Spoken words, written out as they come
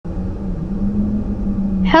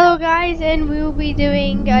Hello guys, and we will be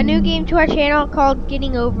doing a new game to our channel called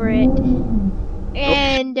Getting Over It.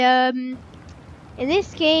 And in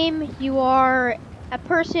this game, you are a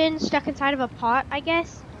person stuck inside of a pot, I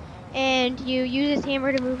guess, and you use this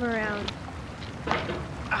hammer to move around.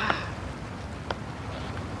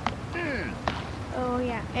 Oh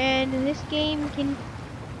yeah, and this game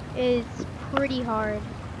is pretty hard.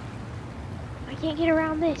 I can't get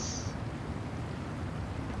around this.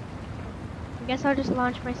 I guess I'll just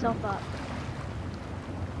launch myself up.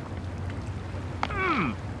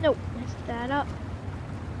 Nope, messed that up.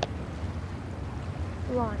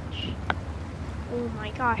 Launch. Oh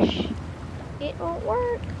my gosh. It won't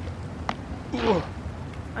work.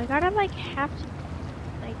 I gotta have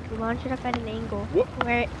to launch it up at an angle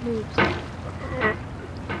where it moves. Like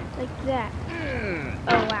that.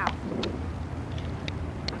 Oh wow.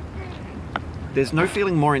 There's no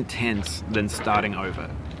feeling more intense than starting over.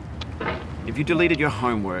 If you deleted your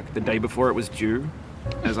homework the day before it was due,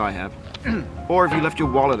 as I have, or if you left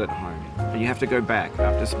your wallet at home and you have to go back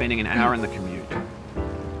after spending an hour in the commute.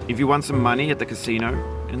 If you won some money at the casino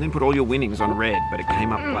and then put all your winnings on red but it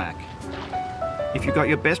came up black. If you got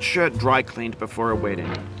your best shirt dry cleaned before a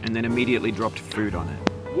wedding and then immediately dropped food on it.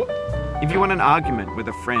 If you won an argument with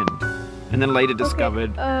a friend and then later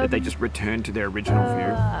discovered that they just returned to their original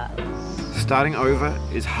view. Starting over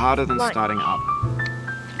is harder than starting up.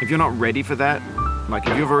 If you're not ready for that, like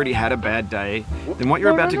if you've already had a bad day, then what you're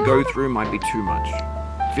about to go through might be too much.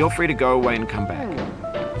 Feel free to go away and come back.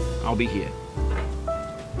 I'll be here.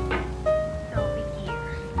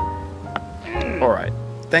 Alright,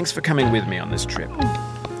 thanks for coming with me on this trip.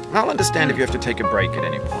 I'll understand if you have to take a break at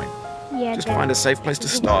any point. Yeah, just find a safe place to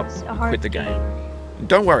stop and quit the game.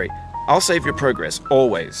 Don't worry, I'll save your progress,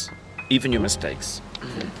 always. Even your mistakes.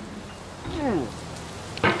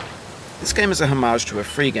 This game is a homage to a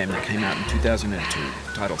free game that came out in 2002,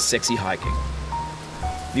 titled Sexy Hiking.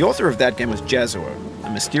 The author of that game was Jazuo, a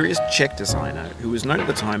mysterious Czech designer who was known at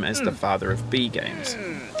the time as the father of B games.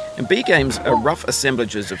 And B games are rough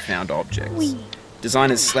assemblages of found objects.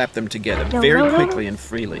 Designers slap them together very quickly and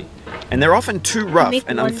freely, and they're often too rough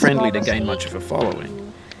and unfriendly to gain much of a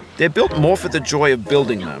following. They're built more for the joy of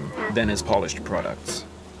building them than as polished products.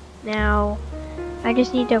 Now, I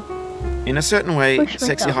just need to... In a certain way,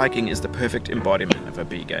 Sexy Hiking is the perfect embodiment of a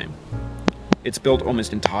B game. It's built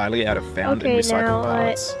almost entirely out of found and recycled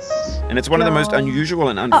parts, and it's one of the most unusual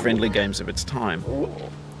and unfriendly games of its time.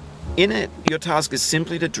 In it, your task is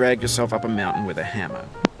simply to drag yourself up a mountain with a hammer.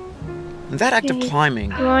 And that act of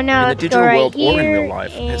climbing, in the digital world or in real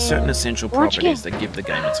life, has certain essential properties that give the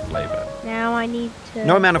game its flavor. Now I need to...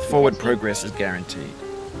 No amount of forward progress is guaranteed.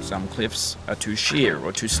 Some cliffs are too sheer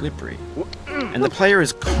or too slippery, and the player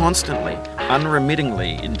is constantly,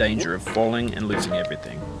 unremittingly in danger of falling and losing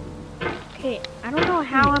everything. Okay, I don't know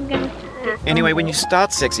how I'm gonna... Anyway, when you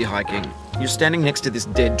start Sexy Hiking, you're standing next to this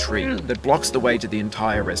dead tree that blocks the way to the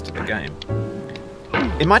entire rest of the game.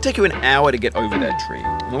 It might take you an hour to get over that tree,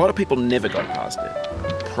 and a lot of people never got past it.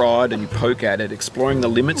 You prod and you poke at it, exploring the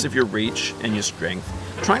limits of your reach and your strength,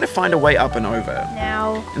 trying to find a way up and over.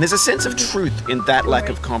 And there's a sense of truth in that lack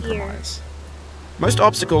of compromise. Most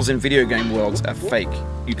obstacles in video game worlds are fake.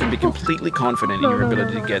 You can be completely confident in your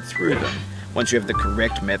ability to get through them once you have the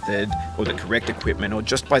correct method or the correct equipment or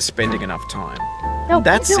just by spending enough time. In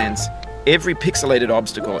that sense, every pixelated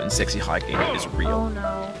obstacle in Sexy Hiking is real.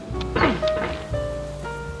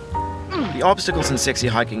 The obstacles in Sexy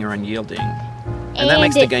Hiking are unyielding, and that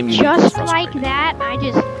makes the game unique and frustrating. Like that, I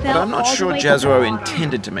just fell but I'm not all sure the way Jazuo to the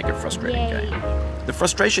intended to make a frustrating game. The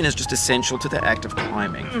frustration is just essential to the act of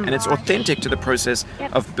climbing, and it's authentic to the process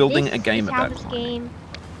of building a game about climbing.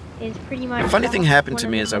 A funny thing happened to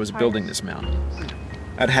me as I was building this mountain.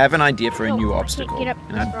 I'd have an idea for a new obstacle,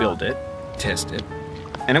 and I'd build it, test it,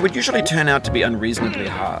 and it would usually turn out to be unreasonably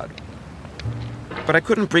hard. But I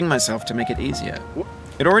couldn't bring myself to make it easier.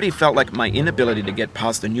 It already felt like my inability to get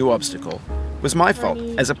past the new obstacle was my fault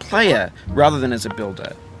as a player rather than as a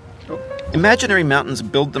builder. Imaginary mountains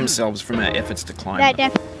build themselves from our efforts to climb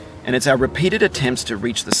them, and it's our repeated attempts to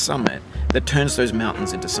reach the summit that turns those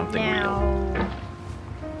mountains into something real.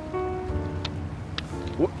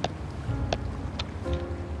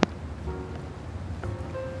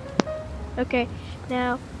 Okay,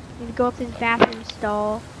 now I'm gonna go up this bathroom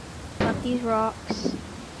stall, up these rocks.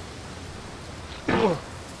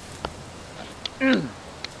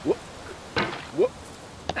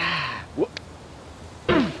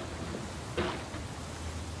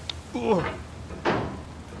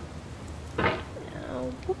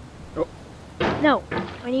 No,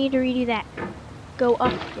 I need to redo that. Go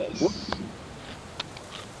up this.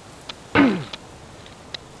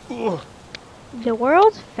 The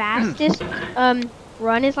world's fastest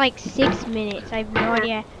run is like 6 minutes. I have no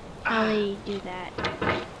idea how they do that.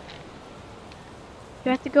 You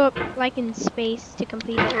have to go up like in space to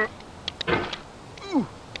complete it.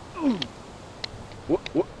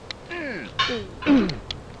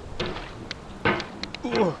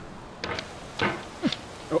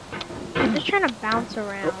 I'm just trying to bounce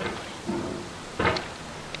around.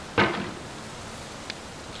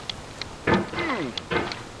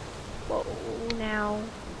 Whoa, now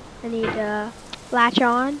I need to latch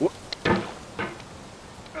on.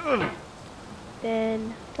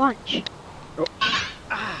 Then launch.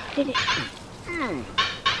 Did it.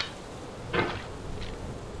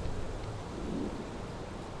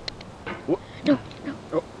 No,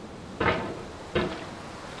 no.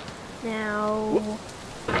 Now,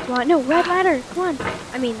 come on, no, red ladder, come on.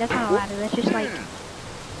 I mean, that's not a ladder, that's just like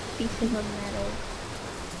pieces of metal.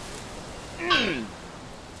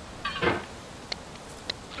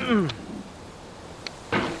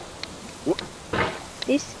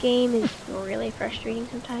 This game is really frustrating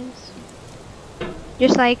sometimes.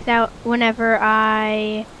 Just like that whenever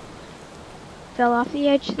I fell off the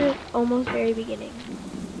edge to the almost very beginning.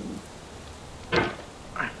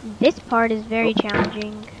 This part is very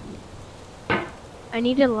challenging. I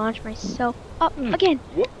need to launch myself up again.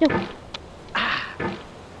 No.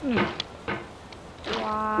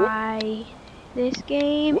 Why this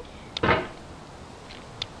game?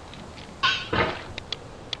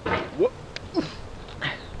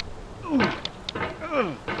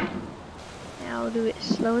 Now do it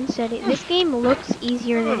slow and steady. This game looks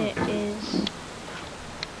easier than it is.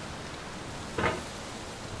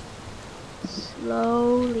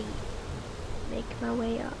 Slowly make my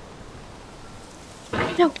way up.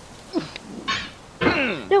 No.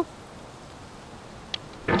 No.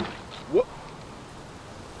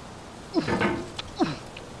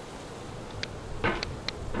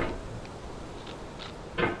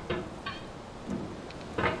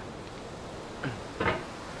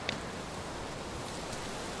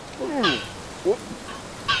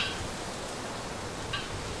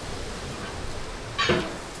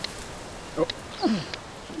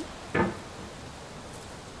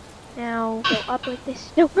 Now go up like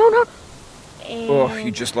this. No, no, no. And Oh,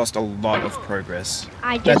 you just lost a lot of progress.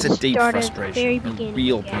 I just That's a deep started frustration. very A beginning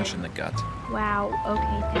real again. punch in the gut. Wow,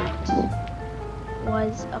 okay, that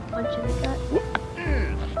was a punch in the gut.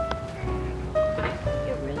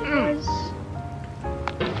 It really was.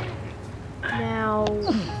 Now,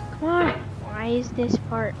 come on. Why is this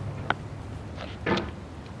part?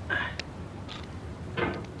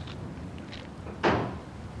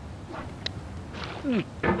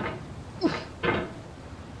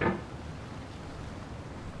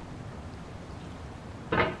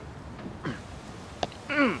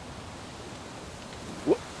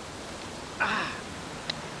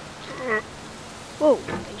 Whoa,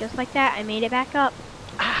 and just like that, I made it back up.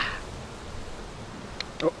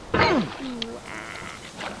 Ooh,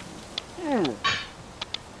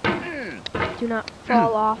 Do not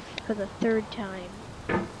fall off for the third time.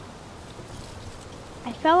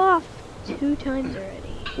 I fell off 2 times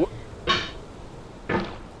already.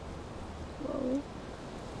 Whoa.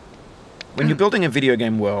 When you're building a video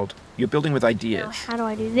game world, you're building with Now, ideas. how do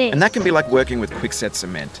I do this? And that can be like working with quickset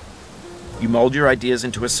cement. You mold your ideas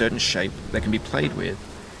into a certain shape that can be played with,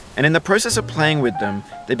 and in the process of playing with them,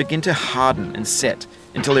 they begin to harden and set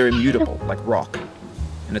until they're immutable, like rock.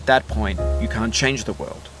 And at that point, you can't change the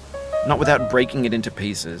world. Not without breaking it into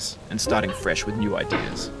pieces and starting fresh with new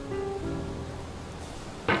ideas.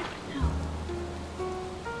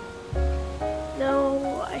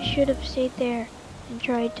 No, I should have stayed there and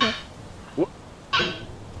tried to...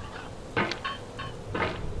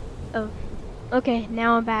 Oh, okay,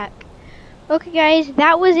 now I'm back. Okay guys,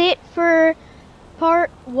 that was it for part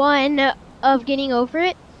 1 of Getting Over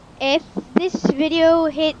It. If this video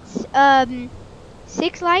hits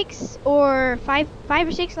 6 likes or 5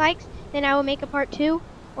 or 6 likes, then I will make a part 2,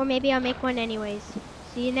 or maybe I'll make one anyways.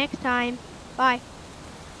 See you next time. Bye.